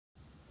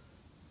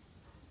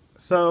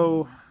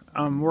So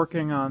I'm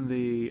working on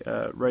the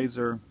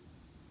Razor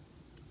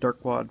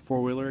Dark Quad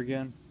four-wheeler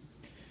again,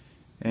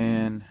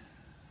 and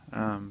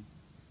um,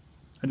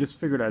 I just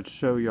figured I'd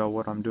show y'all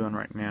what I'm doing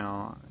right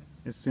now.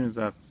 As soon as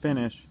I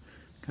finish,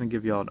 kind of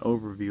give y'all an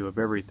overview of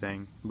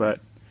everything. But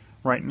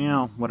right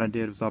now, what I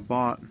did was I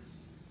bought,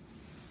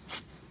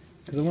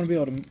 because I want to be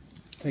able to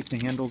take the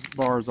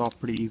handlebars off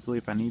pretty easily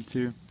if I need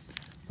to.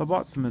 So I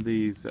bought some of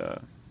these,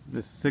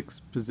 this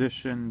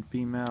 6-position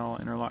female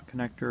interlock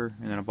connector,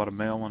 and then I bought a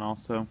male one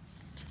also.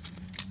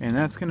 And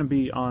that's going to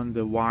be on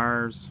the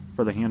wires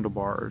for the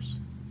handlebars.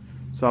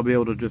 So I'll be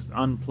able to just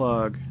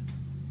unplug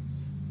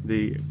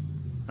the,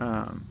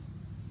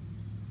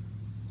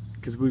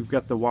 because we've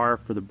got the wire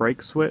for the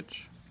brake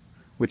switch,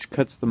 which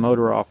cuts the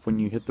motor off when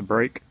you hit the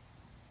brake.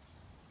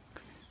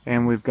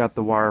 And we've got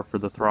the wire for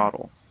the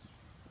throttle.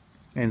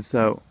 And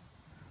so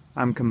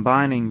I'm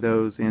combining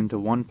those into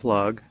one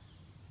plug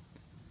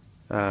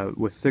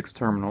with 6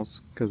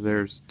 terminals, because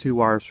there's 2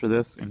 wires for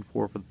this and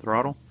 4 for the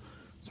throttle.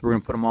 So we're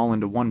going to put them all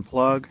into one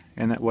plug,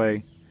 and that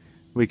way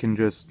we can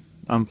just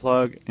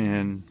unplug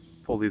and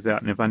pull these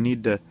out. And if I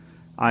need to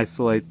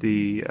isolate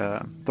the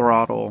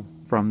throttle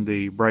from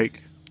the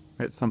brake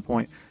at some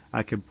point,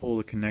 I could pull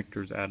the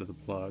connectors out of the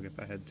plug if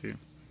I had to,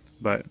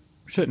 but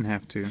shouldn't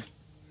have to.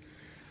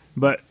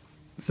 But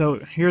so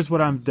here's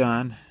what I've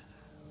done.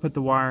 Put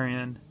the wire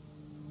in,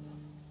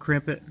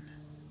 crimp it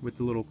with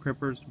the little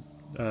crimpers.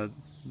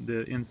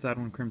 The inside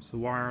one crimps the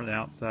wire, the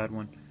outside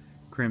one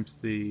crimps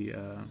the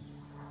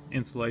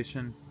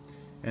insulation,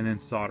 and then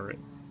solder it.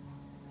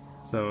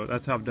 So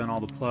that's how I've done all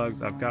the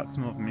plugs. I've got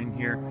some of them in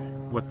here.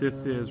 What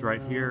this is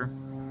right here,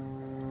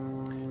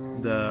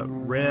 the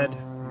red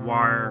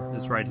wire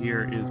that's right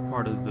here is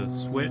part of the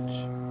switch,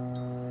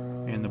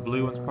 and the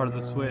blue one's part of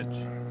the switch.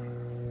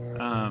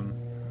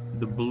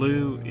 The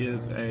blue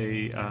is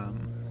a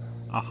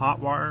hot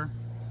wire,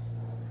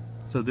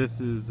 so this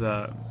is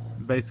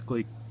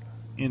basically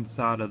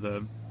inside of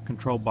the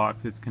control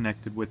box. It's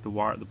connected with the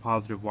wire, the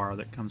positive wire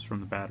that comes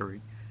from the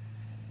battery.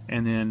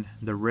 And then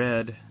the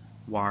red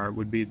wire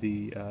would be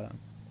the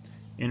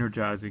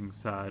energizing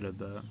side of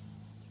the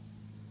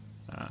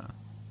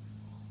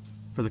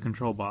for the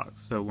control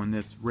box. So when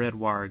this red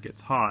wire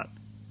gets hot,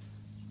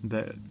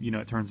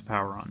 it turns the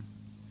power on.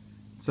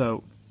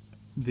 So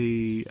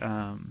the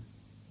I'll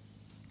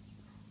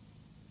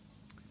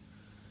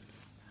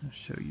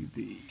show you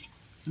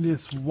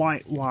this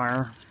white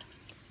wire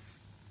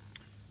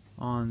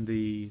on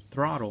the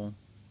throttle.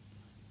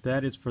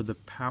 That is for the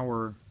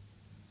power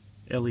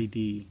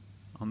LED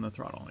on the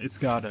throttle. It's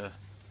got a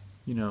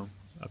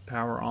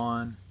power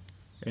on,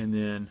 and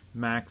then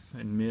max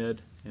and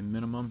mid and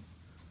minimum.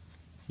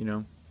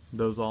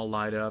 Those all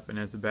light up, and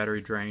as the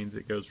battery drains,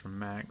 it goes from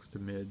max to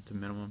mid to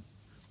minimum.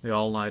 They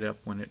all light up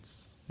when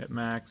it's at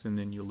max, and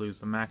then you lose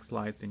the max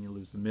light, then you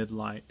lose the mid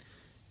light,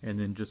 and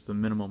then just the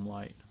minimum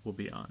light will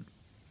be on.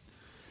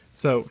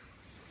 So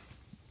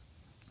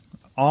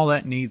all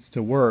that needs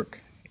to work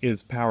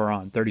is power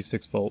on,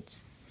 36 volts.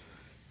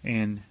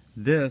 And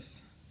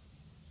this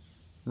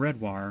red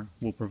wire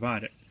will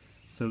provide it.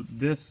 So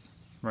this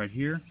right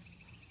here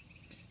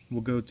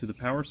will go to the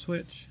power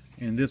switch,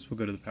 and this will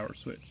go to the power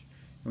switch.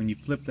 When you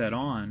flip that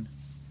on,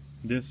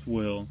 this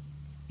will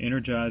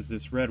energize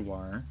this red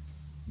wire,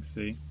 you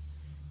see,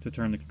 to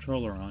turn the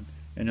controller on.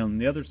 And on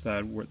the other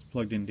side, where it's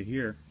plugged into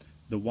here,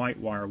 the white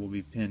wire will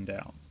be pinned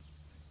out.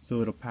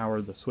 So it'll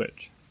power the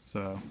switch.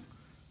 So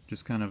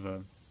just kind of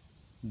a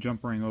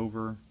jumpering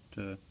over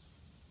to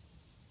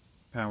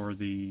power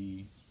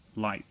the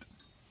light.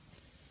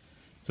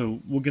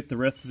 So we'll get the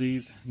rest of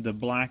these. The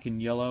black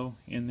and yellow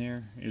in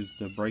there is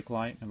the brake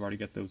light. I've already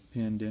got those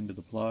pinned into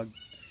the plug,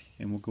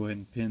 and we'll go ahead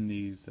and pin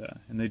these,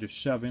 and they just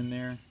shove in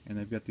there, and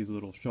they've got these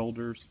little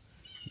shoulders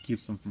that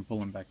keeps them from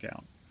pulling back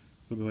out.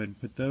 We'll go ahead and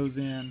put those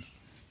in,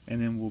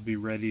 and then we'll be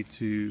ready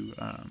to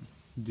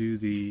do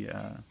the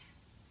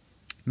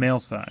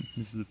male side.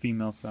 This is the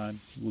female side.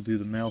 We'll do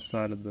the male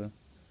side of the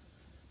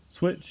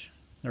switch,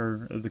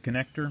 or of the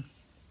connector,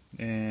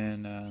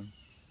 and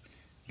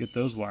get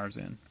those wires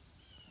in.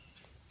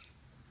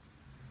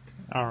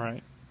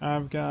 Alright,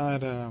 I've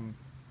got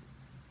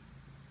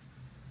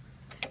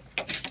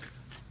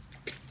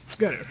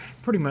it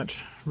pretty much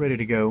ready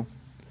to go.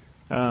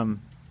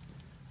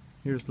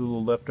 Here's the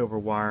little leftover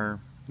wire.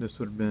 This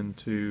would have been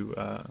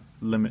to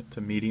limit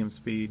to medium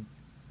speed.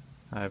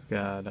 I've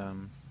got,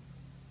 so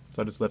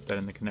I just left that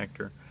in the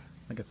connector.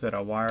 Like I said,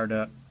 I wired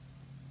up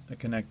a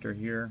connector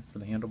here for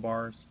the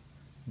handlebars.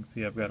 You can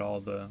see I've got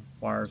all the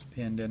wires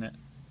pinned in it.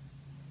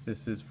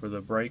 This is for the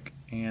brake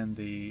and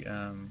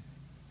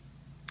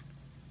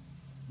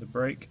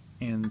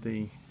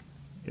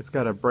it's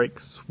got a brake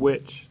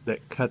switch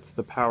that cuts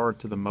the power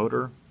to the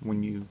motor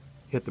when you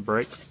hit the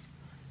brakes.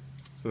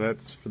 So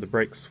that's for the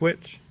brake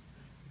switch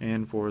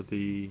and for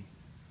the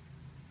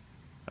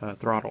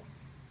throttle,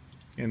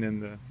 and then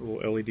the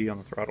little LED on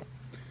the throttle.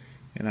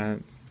 And I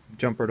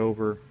jumper it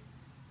over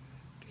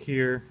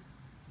here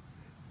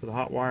for the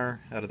hot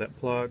wire out of that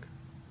plug.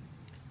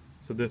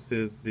 So this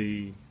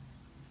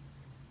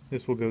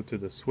will go to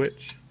the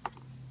switch,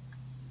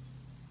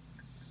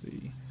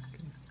 see.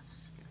 Okay.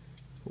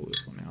 Pull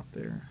this one out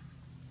there.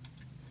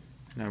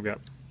 Now we've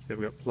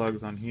got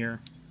plugs on here,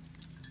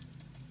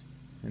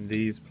 and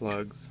these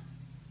plugs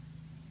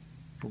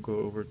will go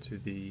over to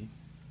the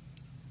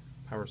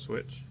power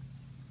switch.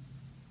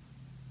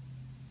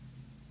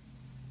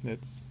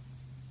 It's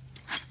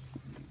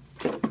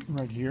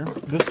right here.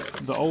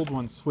 The old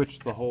one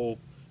switched the whole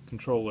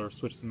controller,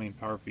 switched the main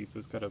power feed, so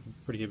it's got a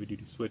pretty heavy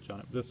duty switch on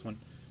it. This one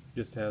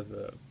just has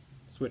a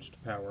switch to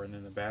power, and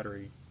then the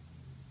battery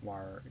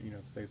wire,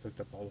 stays hooked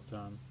up all the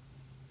time.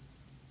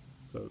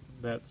 So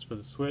that's for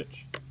the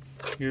switch.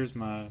 Here's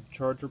my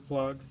charger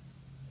plug.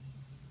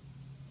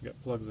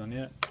 Got plugs on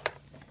it.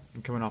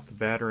 And coming off the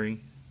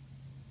battery,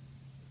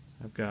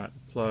 I've got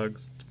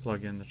plugs to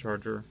plug in the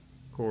charger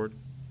cord.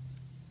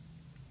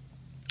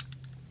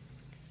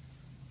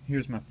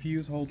 Here's my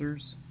fuse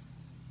holders.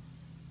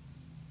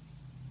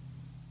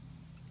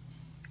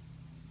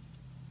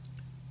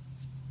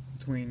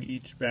 Between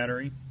each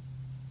battery,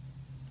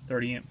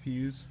 30 amp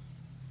fuse.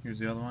 Here's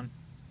the other one,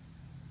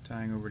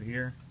 tying over to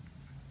here.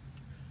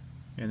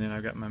 And then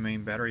I've got my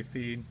main battery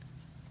feed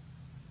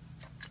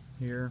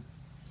here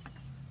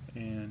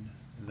and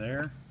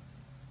there,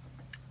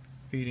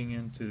 feeding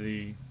into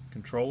the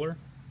controller.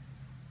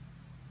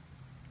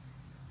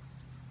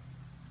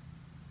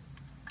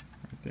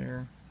 Right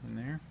there and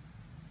there.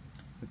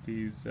 With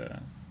these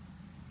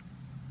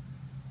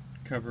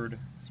covered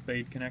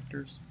spade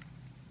connectors.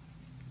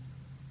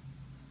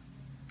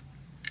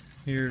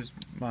 Here's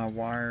my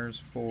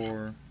wires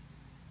for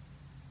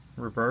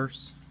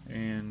reverse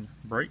and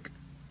brake.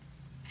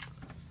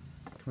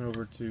 Come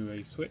over to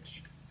a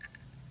switch.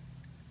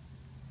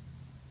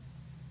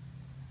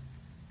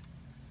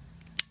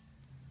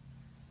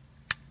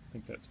 I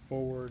think that's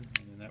forward,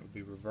 and then that would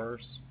be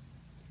reverse,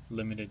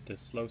 limited to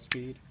slow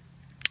speed.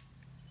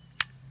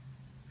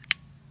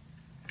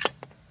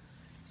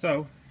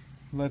 So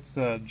let's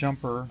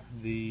jumper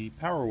the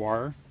power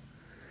wire,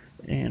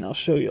 and I'll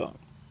show you.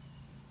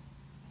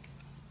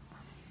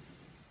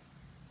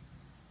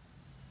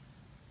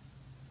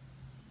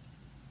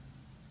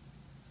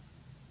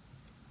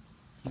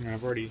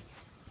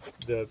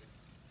 The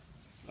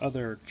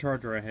other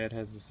charger I had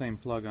has the same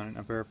plug on it, and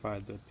I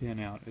verified the pin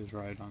out is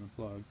right on the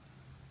plug.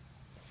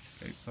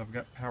 Okay, so I've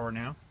got power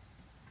now.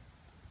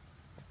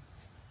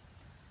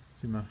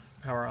 See, my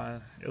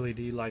power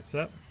LED lights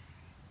up.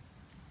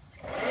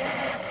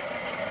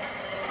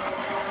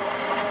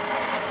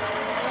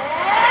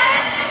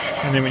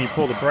 And then when you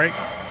pull the brake,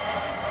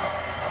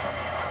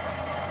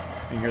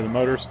 you hear the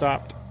motor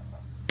stopped.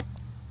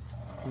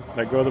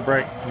 Let go of the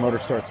brake, the motor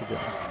starts again.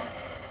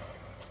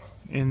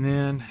 And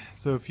then,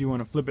 so if you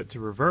want to flip it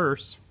to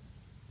reverse,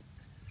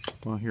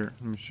 well, here,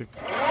 let me show you.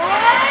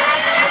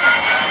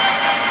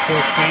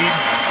 Full speed.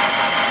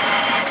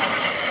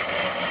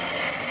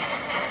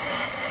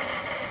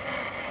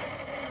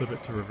 Flip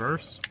it to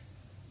reverse.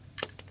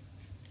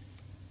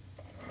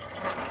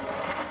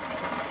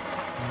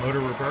 Motor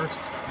reverse,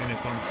 and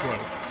it's on slow.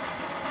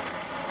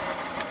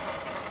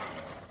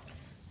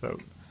 So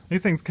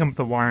these things come with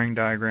a wiring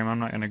diagram. I'm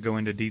not going to go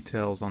into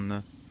details on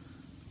the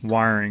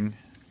wiring,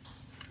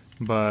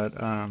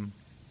 but I'm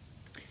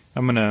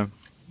going to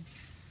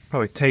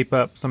probably tape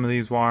up some of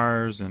these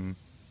wires and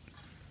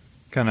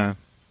kind of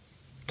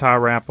tie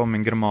wrap them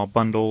and get them all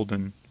bundled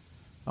and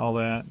all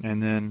that,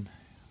 and then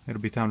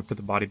it'll be time to put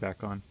the body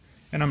back on.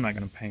 And I'm not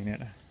going to paint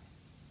it.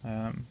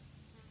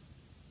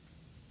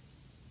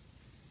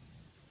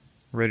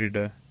 Ready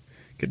to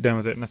get done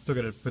with it, and I still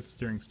got to put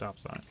steering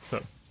stops on it. So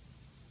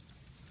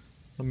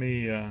let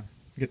me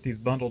get these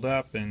bundled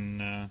up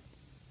and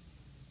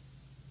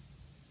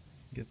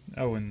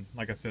and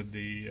like I said,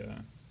 the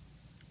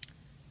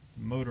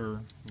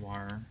motor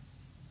wire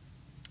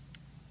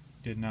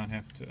did not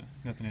have to,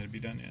 nothing had to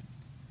be done yet.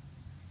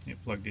 It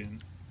plugged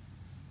in.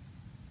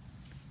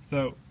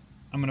 So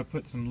I'm going to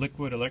put some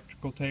liquid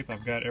electrical tape.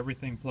 I've got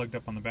everything plugged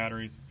up on the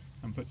batteries.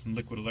 I'm going to put some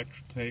liquid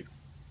electrical tape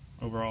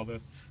over all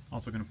this.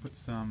 Also going to put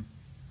some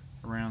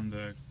around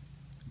the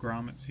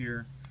grommets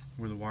here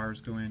where the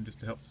wires go in, just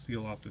to help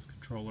seal off this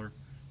controller,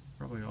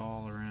 probably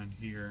all around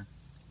here,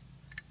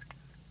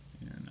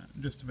 and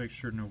just to make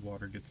sure no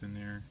water gets in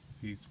there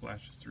if he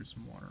splashes through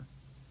some water.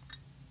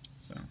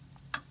 So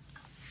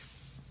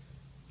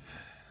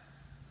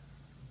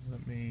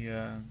let me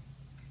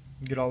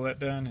get all that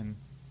done, and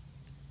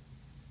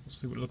we'll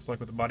see what it looks like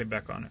with the body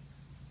back on it.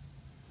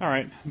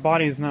 Alright,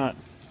 body is not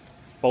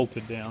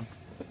bolted down.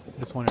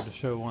 Just wanted to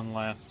show one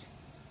last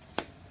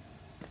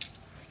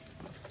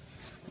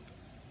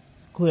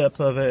clip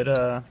of it,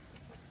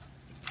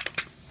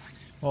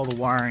 all the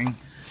wiring,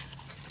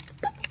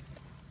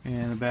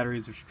 and the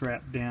batteries are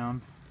strapped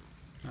down.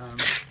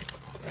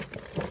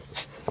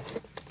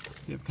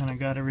 See, I've kind of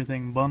got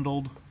everything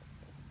bundled,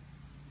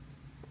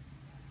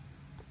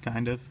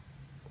 kind of.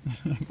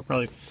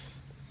 Probably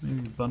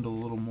maybe bundle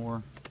a little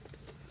more,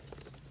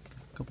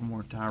 a couple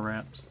more tie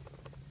wraps,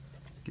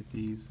 get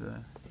these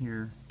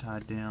here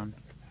tied down.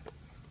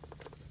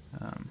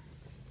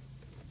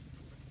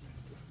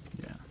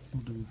 Yeah,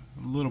 we'll do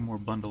a little more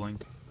bundling,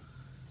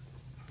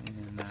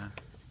 and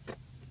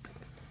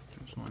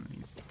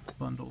these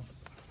bundle.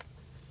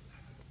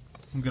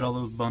 We'll get all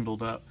those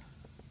bundled up.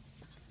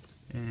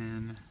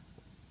 And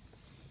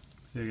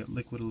see, I got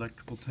liquid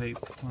electrical tape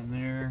on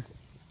there.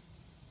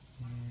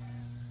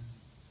 And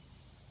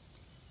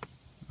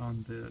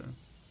on the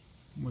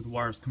where the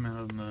wires come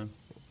out on the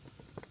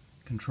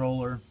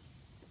controller.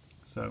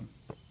 So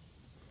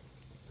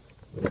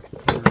we're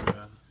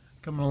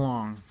coming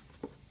along.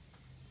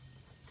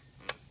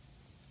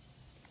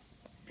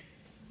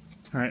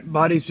 Alright,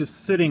 body's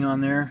just sitting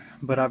on there,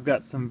 but I've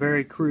got some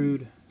very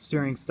crude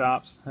steering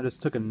stops. I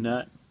just took a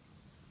nut,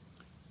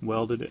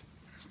 welded it.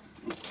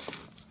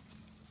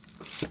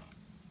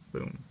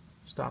 Boom.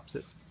 Stops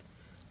it.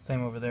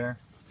 Same over there.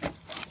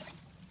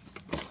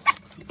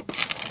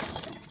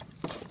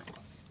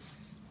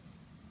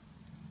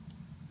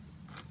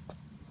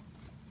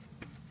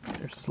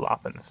 There's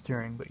slop in the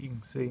steering, but you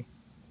can see.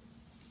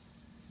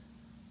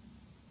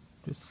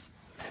 Just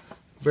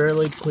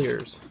barely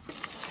clears.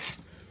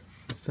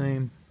 The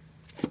same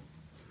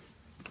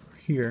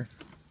here.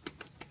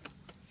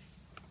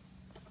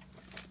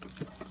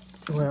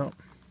 Well,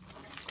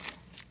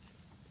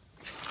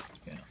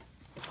 yeah.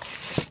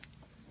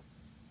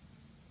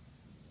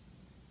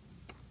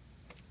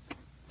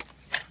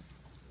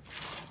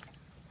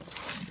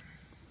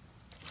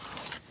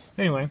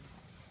 Anyway,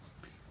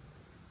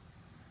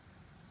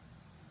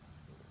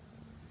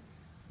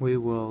 we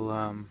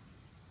will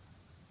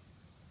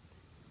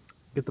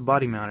get the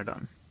body mounted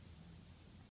on.